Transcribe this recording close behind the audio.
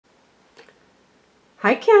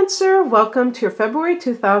Hi Cancer, welcome to your February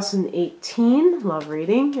 2018 love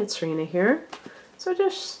reading. It's Rena here. So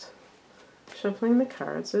just shuffling the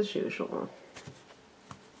cards as usual.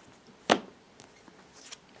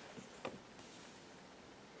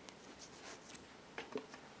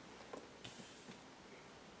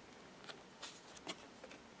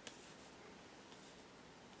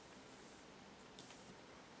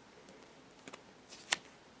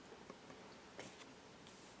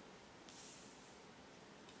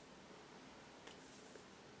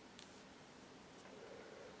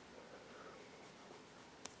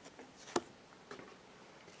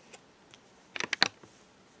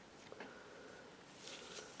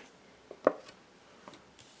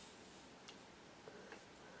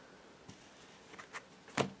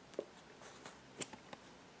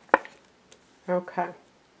 Okay.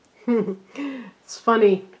 It's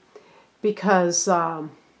funny because to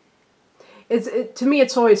me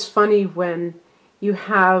it's always funny when you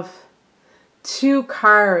have two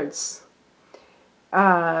cards.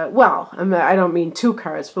 I don't mean two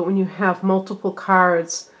cards, but when you have multiple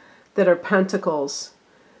cards that are pentacles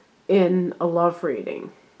in a love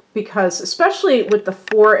reading. Because especially with the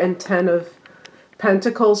 4 and 10 of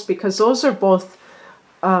pentacles, because those are both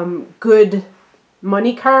good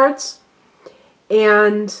money cards.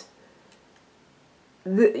 And,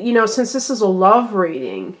 since this is a love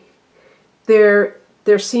reading, there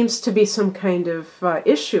seems to be some kind of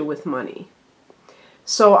issue with money.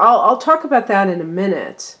 So I'll talk about that in a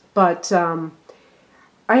minute. But I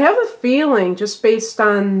have a feeling, just based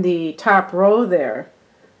on the top row there,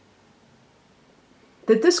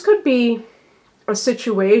 that this could be a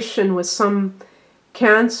situation with some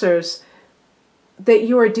Cancers that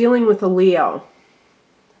you are dealing with a Leo.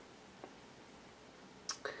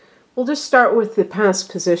 We'll just start with the past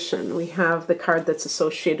position. We have the card that's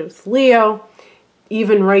associated with Leo,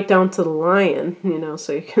 even right down to the lion,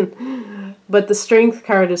 so you can... But the Strength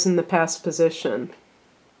card is in the past position.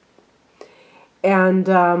 And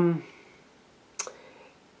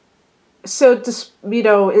so, just,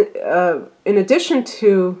 in addition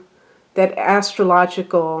to that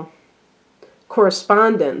astrological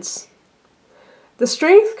correspondence, the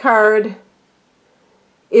Strength card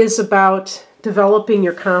is about developing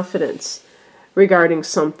your confidence regarding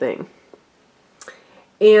something.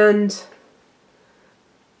 And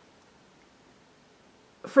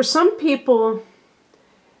for some people,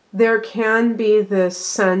 there can be this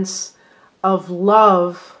sense of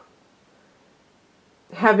love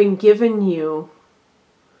having given you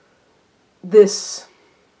this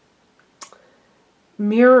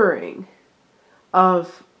mirroring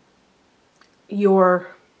of your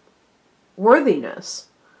worthiness.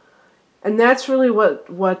 And that's really what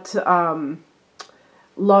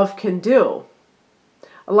love can do.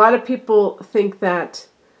 A lot of people think that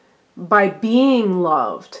by being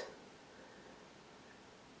loved,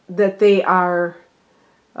 that they are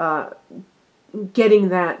getting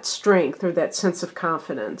that strength or that sense of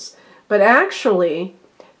confidence. But actually,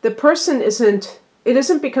 it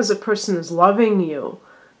isn't because a person is loving you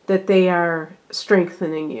that they are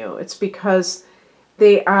strengthening you. It's because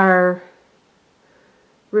they are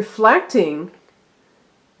reflecting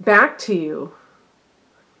back to you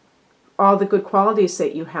all the good qualities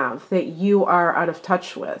that you have, that you are out of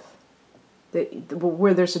touch with,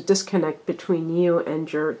 where there's a disconnect between you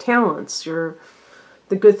and your talents, the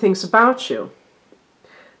good things about you.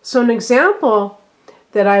 So an example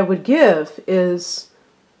that I would give is,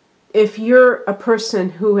 if you're a person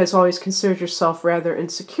who has always considered yourself rather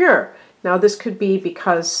insecure. Now this could be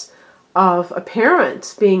because of a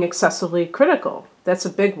parent being excessively critical. That's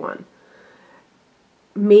a big one.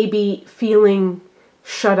 Maybe feeling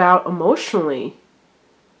shut out emotionally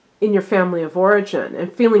in your family of origin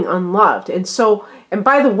and feeling unloved. And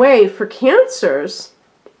by the way, for Cancers,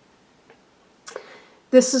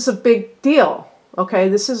 this is a big deal. Okay,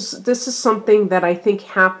 this is something that I think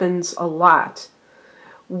happens a lot,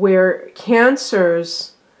 where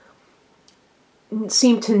Cancers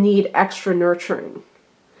seem to need extra nurturing.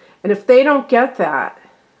 And if they don't get that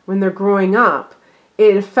when they're growing up,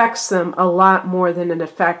 it affects them a lot more than it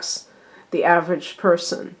affects the average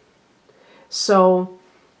person. So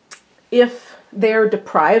if they're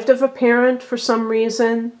deprived of a parent for some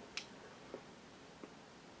reason,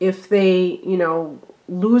 if they,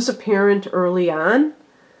 lose a parent early on,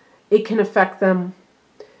 it can affect them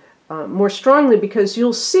more strongly, because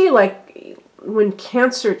you'll see, like, when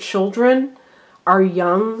Cancer children are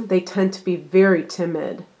young, they tend to be very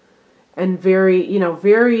timid and very,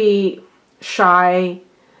 very shy,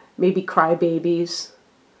 maybe crybabies.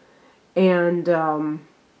 And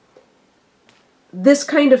this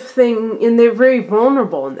kind of thing, and they're very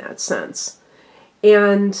vulnerable in that sense.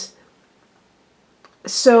 And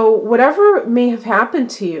so whatever may have happened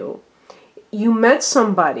to you, you met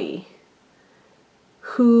somebody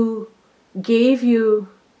who gave you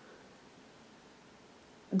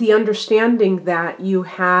the understanding that you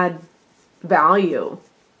had value.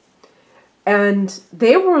 And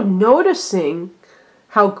they were noticing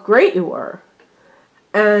how great you were.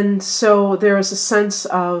 And so there is a sense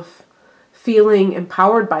of feeling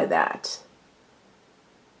empowered by that.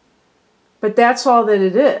 But that's all that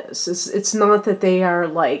it is. It's not that they are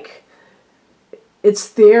like, it's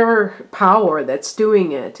their power that's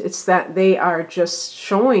doing it. It's that they are just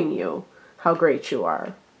showing you how great you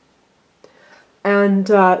are. And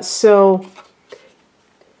so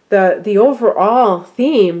the overall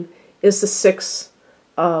theme is the Six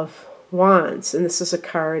of Wands. And this is a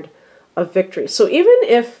card of victory. So even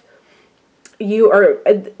if you are,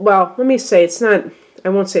 well, let me say it's not, I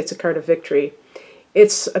won't say it's a card of victory.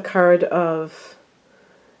 It's a card of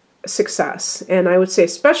success. And I would say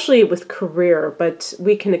especially with career, but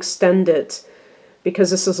we can extend it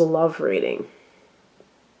because this is a love reading.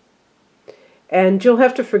 And you'll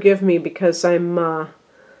have to forgive me because I've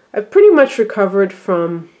pretty much recovered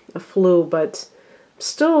from a flu, but I'm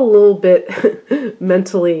still a little bit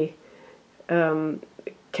mentally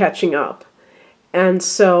catching up. And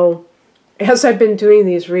so as I've been doing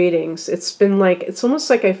these readings, it's been like, it's almost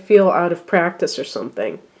like I feel out of practice or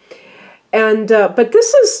something. And but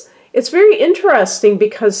it's very interesting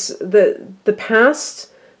because the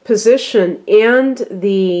past position and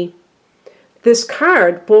this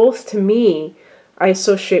card, both to me, I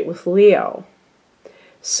associate with Leo.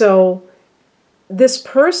 So this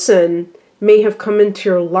person may have come into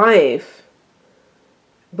your life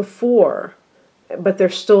before, but they're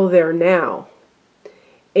still there now.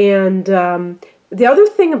 And the other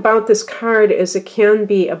thing about this card is it can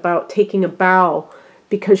be about taking a bow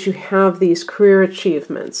because you have these career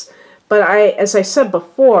achievements. But as I said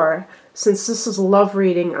before, since this is a love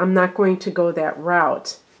reading, I'm not going to go that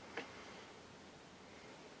route.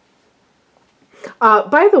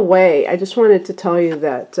 By the way, I just wanted to tell you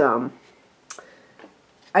that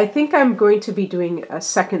I think I'm going to be doing a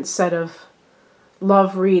second set of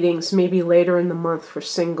love readings maybe later in the month for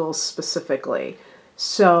singles specifically.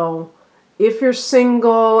 So if you're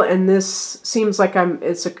single and this seems like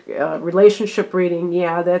it's a relationship reading,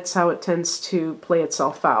 yeah, that's how it tends to play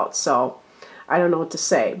itself out. So I don't know what to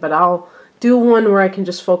say, but I'll do one where I can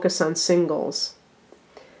just focus on singles.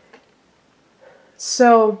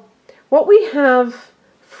 So what we have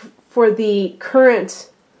for the current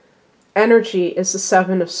energy is the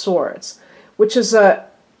Seven of Swords, which is a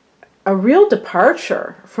real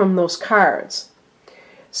departure from those cards.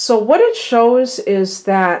 So what it shows is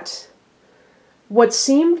that what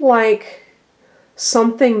seemed like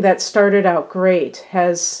something that started out great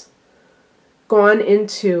has gone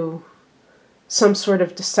into some sort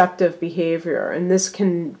of deceptive behavior, and this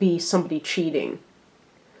can be somebody cheating,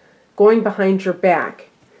 going behind your back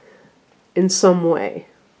in some way.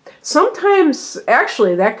 Sometimes,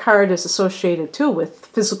 actually, that card is associated too with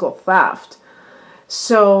physical theft.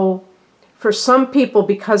 So for some people,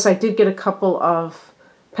 because I did get a couple of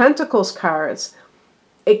Pentacles cards,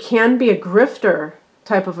 it can be a grifter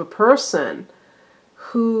type of a person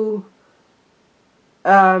who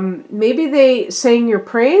maybe they sang your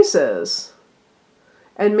praises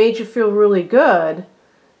and made you feel really good,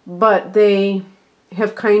 but they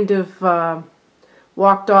have kind of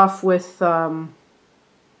walked off with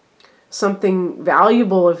something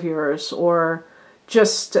valuable of yours, or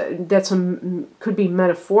just could be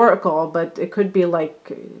metaphorical, but it could be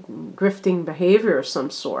like grifting behavior of some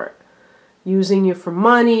sort, using you for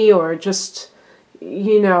money, or just,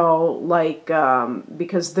 you know, like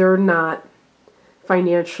because they're not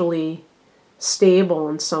financially stable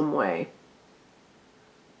in some way.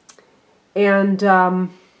 And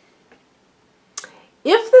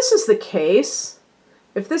if this is the case,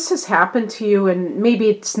 if this has happened to you, and maybe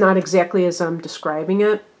it's not exactly as I'm describing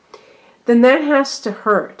it, then that has to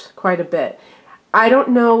hurt quite a bit. I don't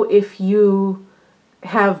know if you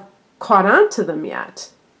have caught on to them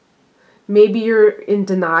yet. Maybe you're in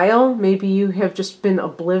denial. Maybe you have just been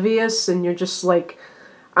oblivious and you're just like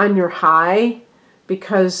on your high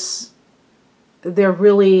because they're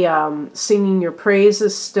really singing your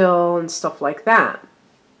praises still and stuff like that.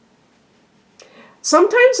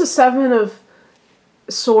 Sometimes the Seven of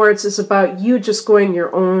Swords is about you just going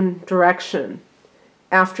your own direction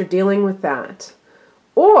after dealing with that.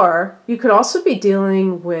 Or you could also be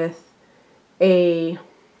dealing with an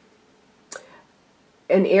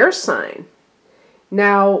air sign.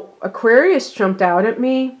 Now, Aquarius jumped out at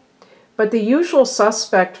me, but the usual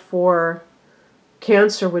suspect for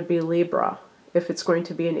Cancer would be Libra. if it's going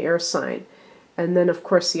to be an air sign. And then, of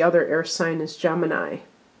course, the other air sign is Gemini.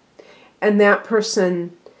 And that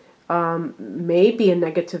person may be a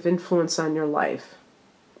negative influence on your life.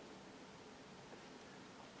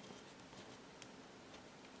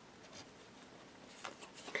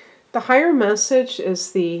 The higher message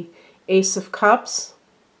is the Ace of Cups.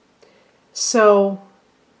 So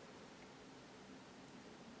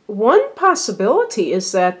one possibility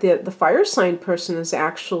is that the fire sign person is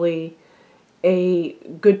actually a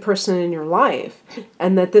good person in your life,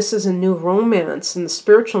 and that this is a new romance, and the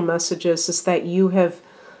spiritual message is that you have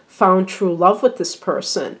found true love with this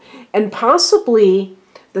person. And possibly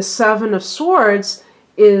the Seven of Swords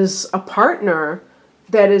is a partner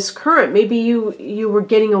that is current. Maybe you were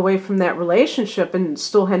getting away from that relationship and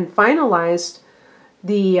still hadn't finalized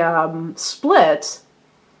the split,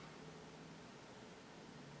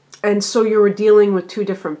 and so you were dealing with two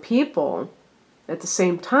different people at the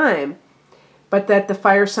same time, but that the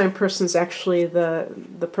fire sign person is actually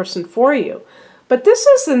the person for you. But this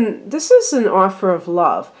is an offer of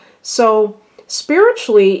love. So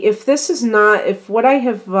spiritually, if what I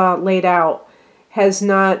have laid out has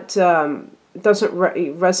not doesn't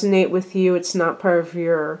resonate with you, it's not part of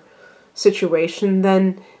your situation,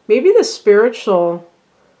 then maybe the spiritual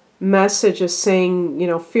message is saying, you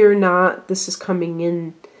know, fear not, this is coming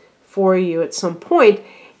in for you at some point.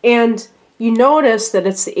 And you notice that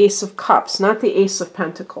it's the Ace of Cups, not the Ace of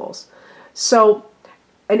Pentacles. So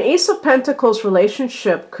an Ace of Pentacles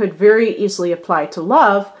relationship could very easily apply to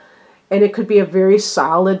love, and it could be a very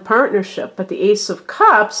solid partnership. But the Ace of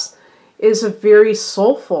Cups is a very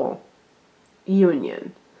soulful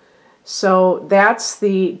union. So that's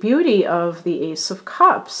the beauty of the Ace of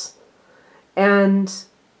Cups. And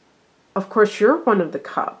of course, you're one of the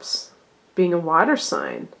cups, being a water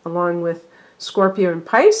sign, along with Scorpio and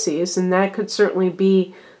Pisces, and that could certainly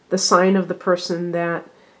be the sign of the person that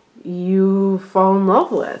you fall in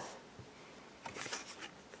love with.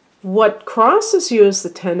 What crosses you is the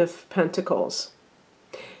Ten of Pentacles.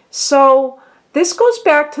 So this goes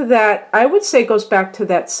back to that, I would say goes back to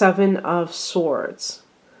that Seven of Swords.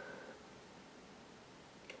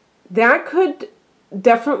 That could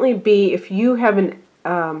definitely be, if you have an,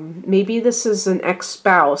 maybe this is an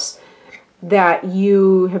ex-spouse that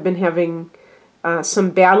you have been having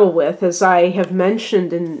some battle with, as I have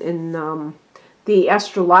mentioned in the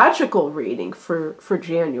astrological reading for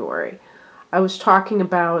January. I was talking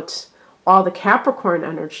about all the Capricorn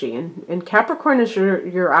energy, and Capricorn is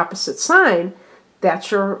your opposite sign. That's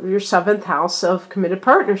your seventh house of committed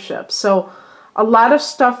partnerships. So a lot of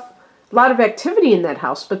stuff, a lot of activity in that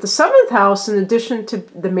house. But the seventh house, in addition to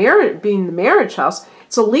being the marriage house,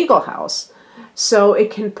 it's a legal house. So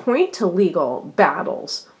it can point to legal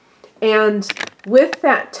battles. And with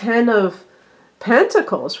that Ten of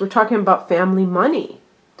Pentacles, we're talking about family money.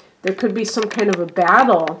 There could be some kind of a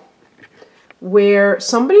battle where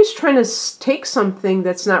somebody's trying to take something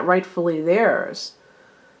that's not rightfully theirs.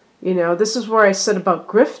 You know, this is where I said about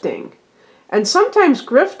grifting. And sometimes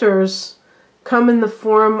grifters come in the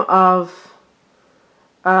form of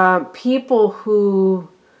people who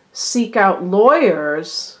seek out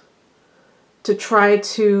lawyers to try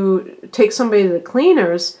to take somebody to the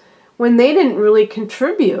cleaners when they didn't really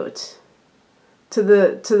contribute to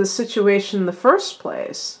the situation in the first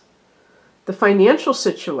place, the financial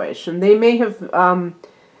situation. They may have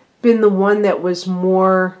been the one that was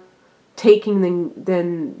more taking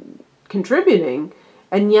than contributing,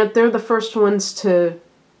 and yet they're the first ones to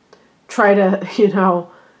try to, you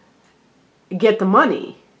know, get the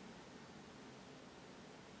money.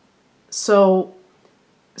 So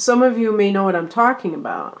some of you may know what I'm talking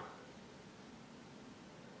about.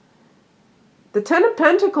 The Ten of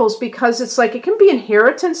Pentacles, because it's like, it can be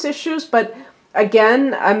inheritance issues, but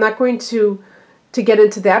again, I'm not going to get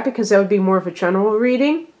into that because that would be more of a general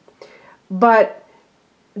reading. But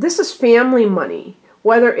this is family money,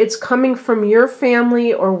 whether it's coming from your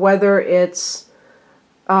family or whether it's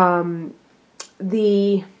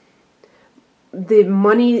the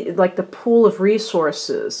money, like the pool of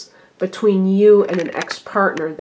resources between you and an ex-partner